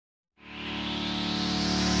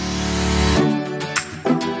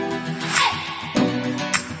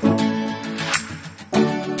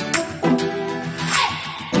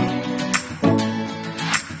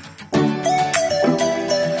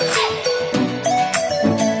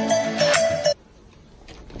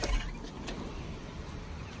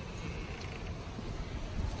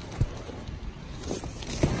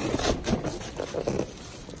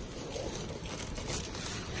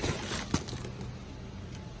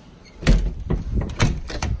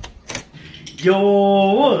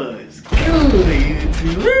Yo, what's good,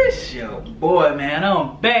 YouTube? It's your boy, man.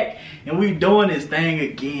 I'm back and we doing this thing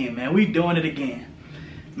again, man. We doing it again.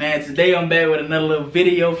 Man, today I'm back with another little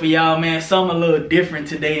video for y'all, man. Something a little different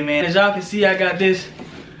today, man. As y'all can see, I got this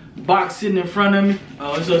box sitting in front of me.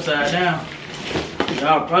 Oh, it's upside down.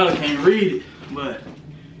 Y'all probably can't read it, but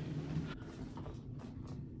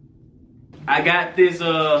I got this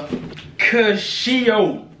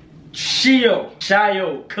Shio,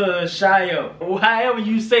 however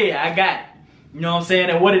you say it, I got it. You know what I'm saying?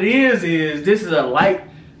 And what it is this is a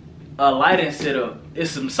lighting setup.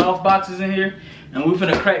 It's some soft boxes in here, and we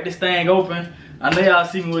finna crack this thing open. I know y'all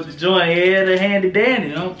see me with the joint. Yeah, they're handy dandy,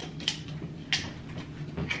 you know.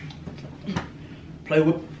 Play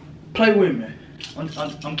with me.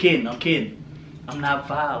 I'm kidding. I'm not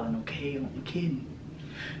violent, okay? I'm kidding.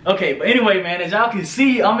 Okay, but anyway, man, as y'all can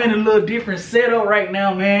see, I'm in a little different setup right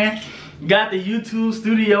now, man. Got the YouTube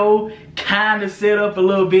studio kind of set up a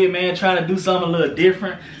little bit, man. Trying to do something a little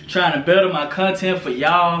different. Trying to better my content for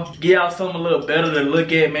y'all. Get y'all something a little better to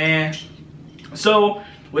look at, man. So,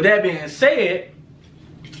 with that being said,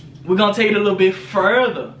 we're going to take it a little bit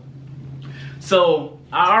further. So,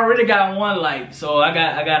 I already got one light. So, I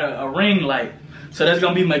got a ring light. So, that's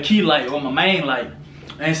going to be my key light or my main light.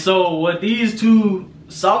 And so, what these two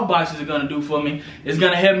soft boxes are gonna do for me is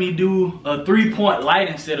gonna help me do a 3-point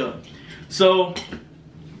lighting setup. So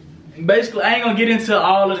basically, I ain't gonna get into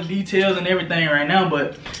all of the details and everything right now,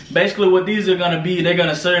 but basically what these are gonna be, they're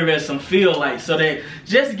gonna serve as some field lights. So they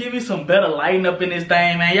just give me some better lighting up in this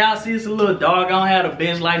thing, man. Y'all see it's a little dark. I don't have the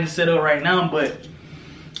best lighting setup right now, but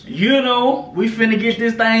you know, we finna get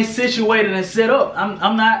this thing situated and set up.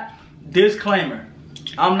 I'm not, disclaimer,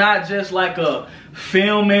 I'm not just like a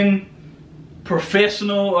filming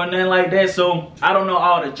professional or nothing like that, so I don't know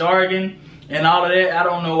all the jargon and all of that. I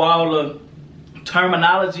don't know all the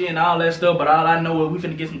terminology and all that stuff, but all I know is we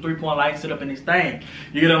finna get some 3-point lights set up in this thing.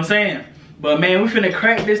 You get what I'm saying? But man, we finna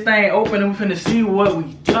crack this thing open and we finna see what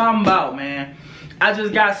we talking about, man. I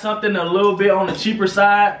just got something a little bit on the cheaper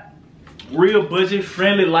side, real budget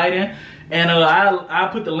friendly lighting, and I'll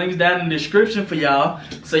put the links down in the description for y'all,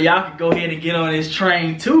 so y'all can go ahead and get on this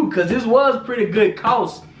train too, because this was pretty good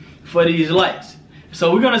cost for these lights.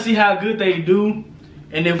 So we're gonna see how good they do,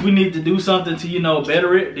 and if we need to do something to, you know,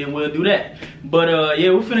 better it, then we'll do that. But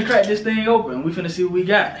yeah, we're finna crack this thing open. We finna see what we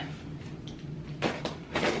got.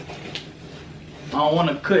 I don't want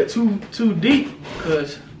to cut too deep,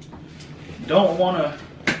 because don't want to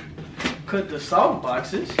cut the soft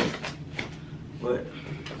boxes, but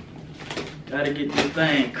gotta get this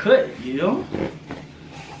thing cut, you know.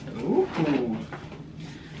 Ooh.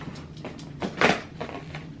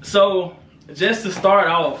 So, just to start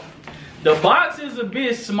off, the box is a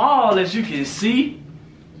bit small, as you can see.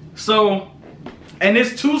 So, and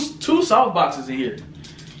there's two soft boxes in here.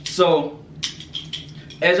 So,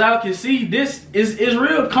 as y'all can see, this is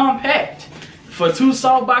real compact. For 2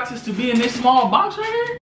 soft boxes to be in this small box right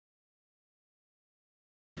here,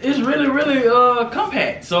 it's really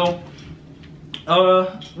compact. So,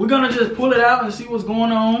 we're gonna just pull it out and see what's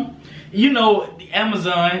going on. You know,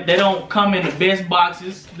 Amazon, they don't come in the best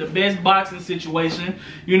boxes, the best boxing situation.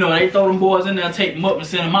 You know, they throw them boys in there, take them up and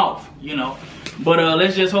send them off, you know. But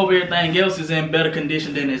let's just hope everything else is in better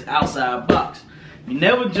condition than this outside box. You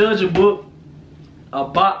never judge a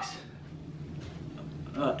box,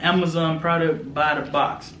 Amazon product by the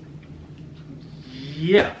box.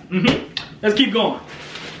 Yeah, let's keep going.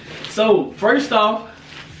 So, first off,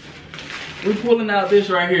 we're pulling out this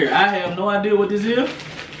right here. I have no idea what this is.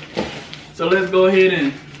 So let's go ahead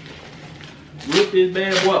and rip this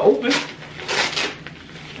bad boy open,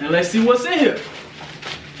 and let's see what's in here.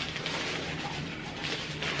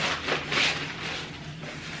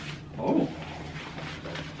 Oh.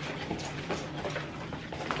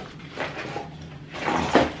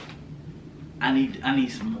 I need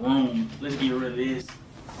some room. Let's get rid of this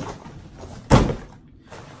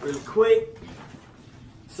really quick.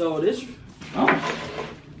 So this,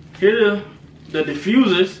 here are the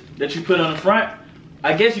diffusers that you put on the front.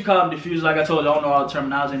 I guess you call them diffusers, like I told you. I don't know all the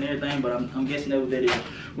terminology and everything, but I'm guessing that's what that is.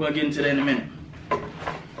 We're gonna get into that in a minute.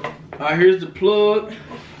 Alright, here's the plug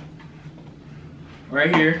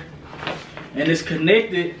right here, and it's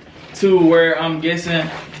connected to where I'm guessing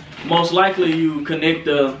most likely you connect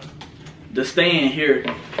the stand here,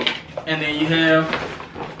 and then you have,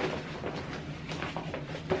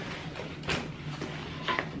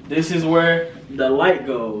 this is where the light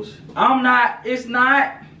goes. It's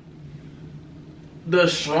not the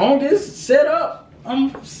strongest setup.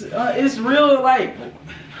 It's real, like,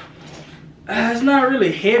 it's not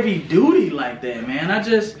really heavy duty like that, man.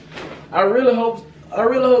 I really hope I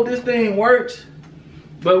really hope this thing works.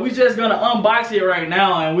 But we just gonna unbox it right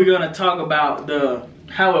now, and we're gonna talk about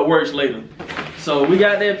how it works later. So we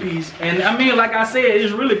got that piece, and I mean, like I said,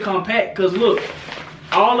 it's really compact. Cause look,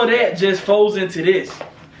 all of that just folds into this.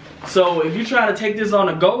 So if you try to take this on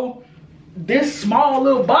the go, this small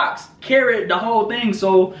little box carried the whole thing.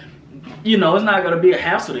 So you know it's not gonna be a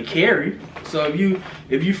hassle to carry. So if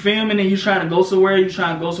you filming and you trying to go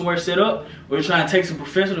somewhere, set up, or you're trying to take some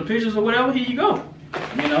professional pictures or whatever, here you go.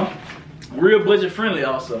 You know, real budget friendly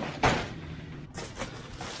also.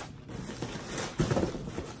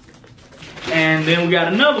 And then we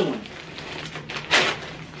got another one.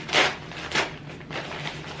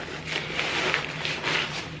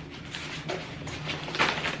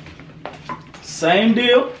 Same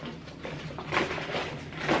deal.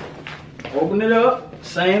 Open it up,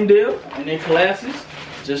 same deal, and it collapses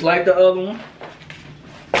just like the other one.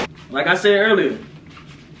 Like I said earlier,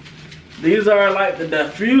 these are like the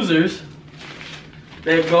diffusers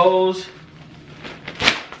that goes,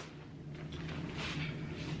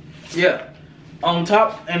 yeah, on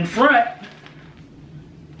top and front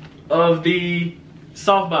of the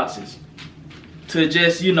soft boxes to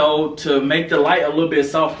just, you know, to make the light a little bit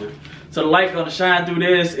softer. So the light gonna shine through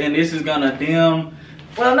this, and this is gonna dim,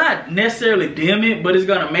 well, not necessarily dim it, but it's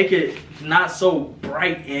gonna make it not so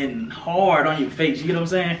bright and hard on your face. You get what I'm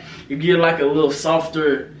saying? You get like a little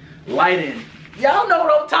softer lighting. Y'all know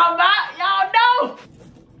what I'm talking about. Y'all know.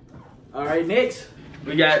 All right, next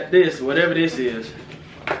we got this, whatever this is.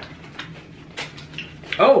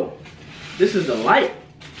 Oh, this is the light.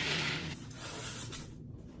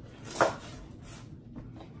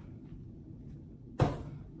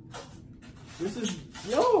 This is,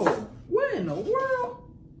 yo, what in the world?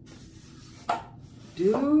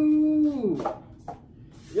 Dude.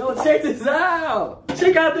 Yo, check this out.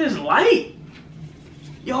 Check out this light.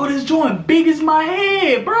 Yo, this joint big as my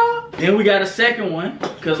head, bro. Then we got a second one,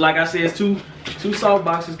 because like I said, it's two soft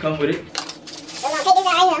boxes come with it.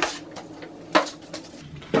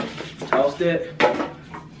 Toss that.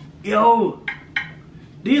 Yo,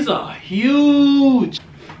 these are huge.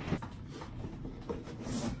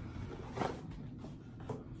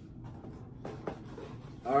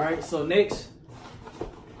 Alright, so next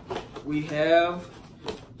we have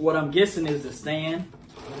what I'm guessing is the stand.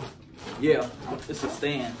 Yeah, it's a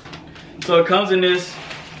stand. So it comes in this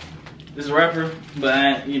wrapper,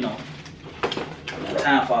 but you know, no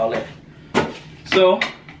time for all that. So,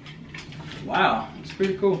 wow, it's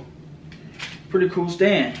pretty cool. Pretty cool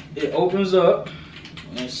stand. It opens up.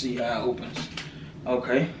 Let's see how it opens.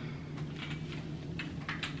 Okay.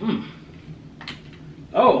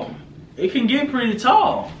 Oh, it can get pretty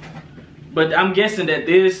tall. But I'm guessing that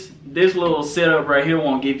this little setup right here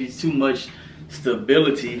won't give you too much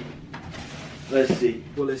stability. Let's see.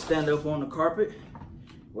 Will it stand up on the carpet?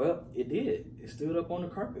 Well, it did. It stood up on the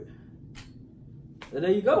carpet. So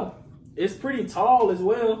there you go. It's pretty tall as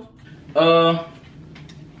well.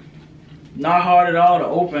 Not hard at all to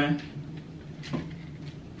open.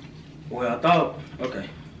 Well, I thought, okay.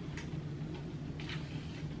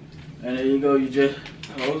 And there you go, you just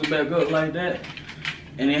close it back up like that.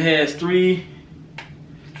 And it has 3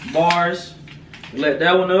 bars. You let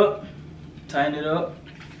that one up, tighten it up,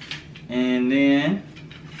 and then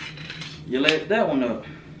you let that one up.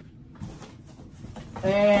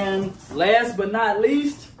 And last but not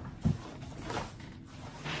least,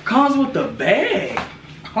 comes with the bag.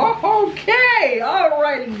 Okay,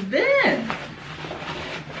 alrighty then.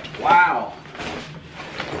 Wow.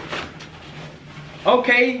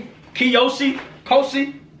 Okay, Kiyoshi,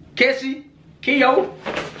 Koshi, Keshi, Kiyo,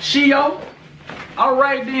 Shio.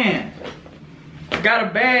 Alright then. Got a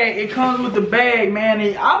bag. It comes with the bag, man.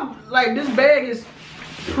 I'm like, this bag is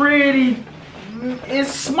pretty,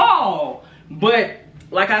 it's small. But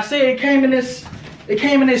like I said, it came in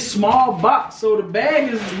this small box. So the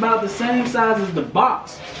bag is about the same size as the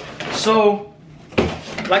box. So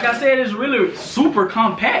like I said, it's really super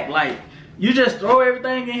compact. Like, you just throw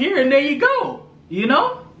everything in here and there you go. You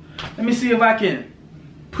know? Let me see if I can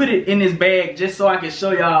put it in this bag just so I can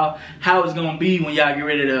show y'all how it's gonna be when y'all get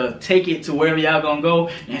ready to take it to wherever y'all gonna go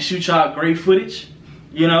and shoot y'all great footage.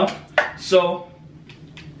 You know? So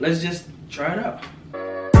let's just try it out.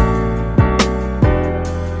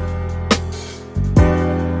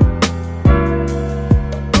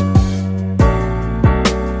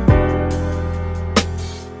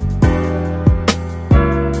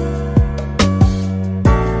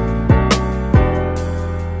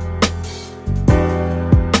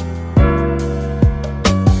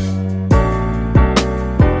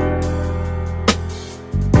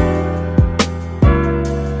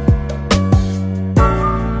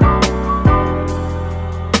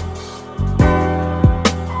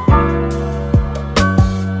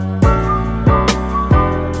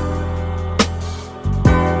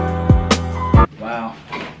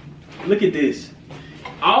 this.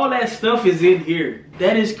 All that stuff is in here.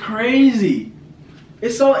 That is crazy.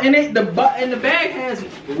 It's so, and the bag has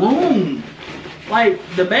room. Like,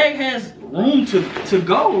 the bag has room to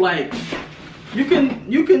go. Like, you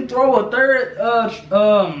can throw a third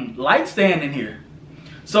light stand in here.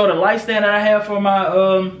 So the light stand that I have for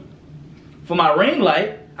my ring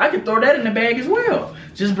light, I could throw that in the bag as well.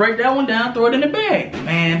 Just break that one down, throw it in the bag.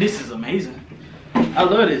 Man, this is amazing. I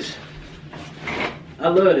love this. I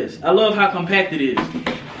love this. I love how compact it is.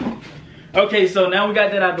 Okay, so now we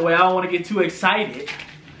got that out the way. I don't want to get too excited.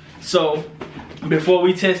 So before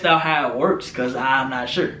we test out how it works, because I'm not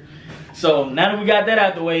sure. So now that we got that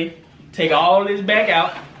out the way, take all this back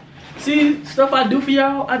out. See, stuff I do for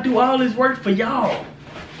y'all, I do all this work for y'all.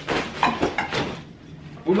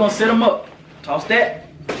 We're gonna set them up. Toss that.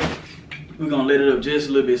 We're gonna let it up just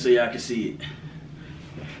a little bit so y'all can see it.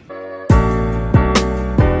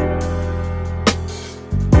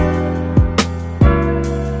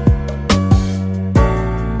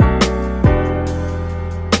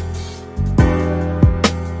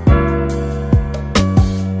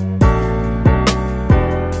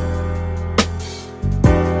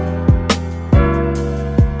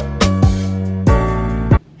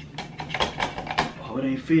 Oh, it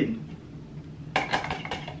ain't fitting.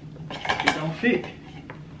 It don't fit.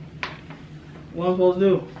 What am I supposed to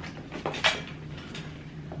do?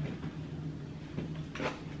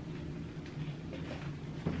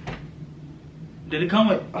 Did it come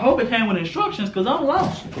with, I hope it came with instructions because I'm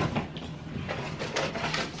lost.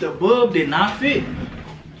 The bulb did not fit.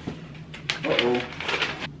 Uh-oh.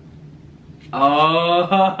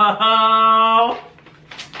 Oh.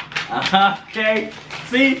 Okay.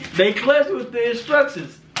 See, they clutch with the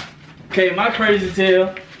instructions. Okay, my crazy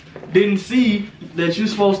tail didn't see that you're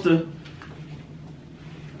supposed to.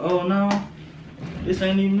 Oh no, this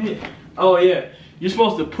ain't even it. Oh yeah, you're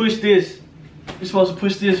supposed to push this. You're supposed to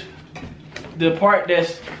push this. The part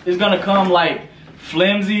that's is gonna come like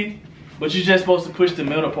flimsy, but you're just supposed to push the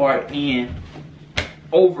middle part in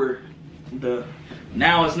over the.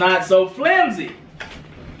 Now it's not so flimsy.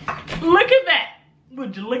 Look at that.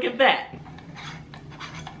 Would you look at that?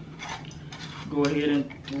 Go ahead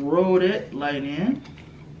and throw that light in.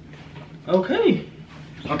 Okay.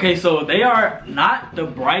 Okay, so they are not the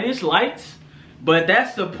brightest lights, but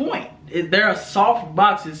that's the point. They're a soft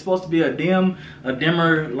box. It's supposed to be a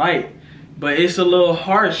dimmer light, but it's a little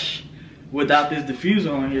harsh without this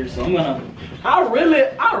diffuser on here. So I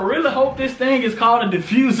really hope this thing is called a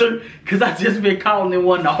diffuser, because I just been calling it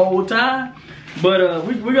one the whole time. But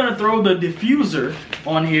we're gonna throw the diffuser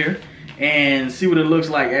on here and see what it looks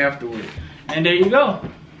like afterwards. And there you go.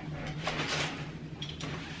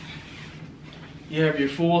 You have your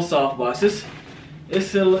full soft box. It's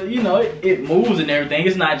a, you know, it moves and everything.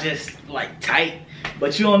 It's not just like tight,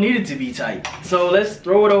 but you don't need it to be tight. So let's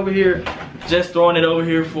throw it over here. Just throwing it over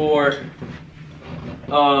here for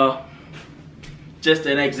just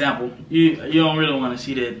an example. You don't really want to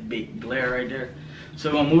see that big glare right there. So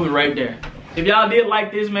I'm gonna move it right there. If y'all did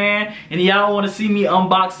like this, man, and y'all want to see me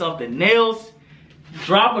unbox something else,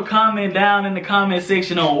 drop a comment down in the comment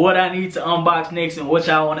section on what I need to unbox next and what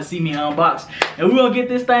y'all want to see me unbox. And we're going to get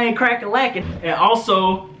this thing crack-a-lacking. And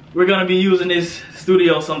also, we're going to be using this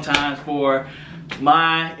studio sometimes for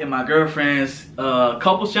my and my girlfriend's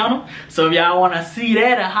couples channel. So if y'all want to see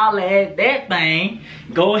that and holler at that thing,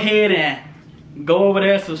 go ahead and go over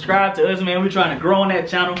there, subscribe to us, man. We're trying to grow on that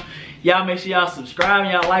channel. Y'all make sure y'all subscribe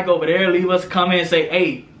and y'all like over there. Leave us a comment and say,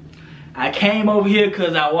 hey, I came over here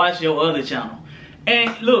because I watched your other channel.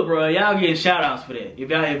 And look, bro, y'all getting shout outs for that. If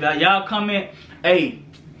y'all comment, hey,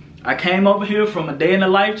 I came over here from a Day in the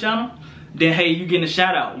Life channel, then hey, you getting a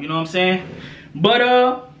shout out. You know what I'm saying?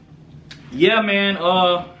 But yeah, man,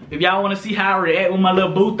 if y'all want to see how I react with my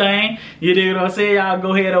little boo thing, you dig what I'm saying? Y'all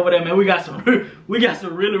go ahead over there, man. We got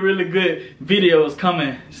some really good videos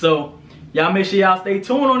coming. So y'all make sure y'all stay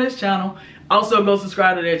tuned on this channel. Also, go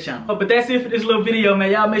subscribe to that channel. But that's it for this little video,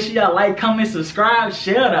 man. Y'all make sure y'all like, comment, subscribe,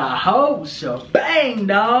 share the whole shebang,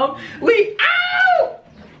 dog. We out!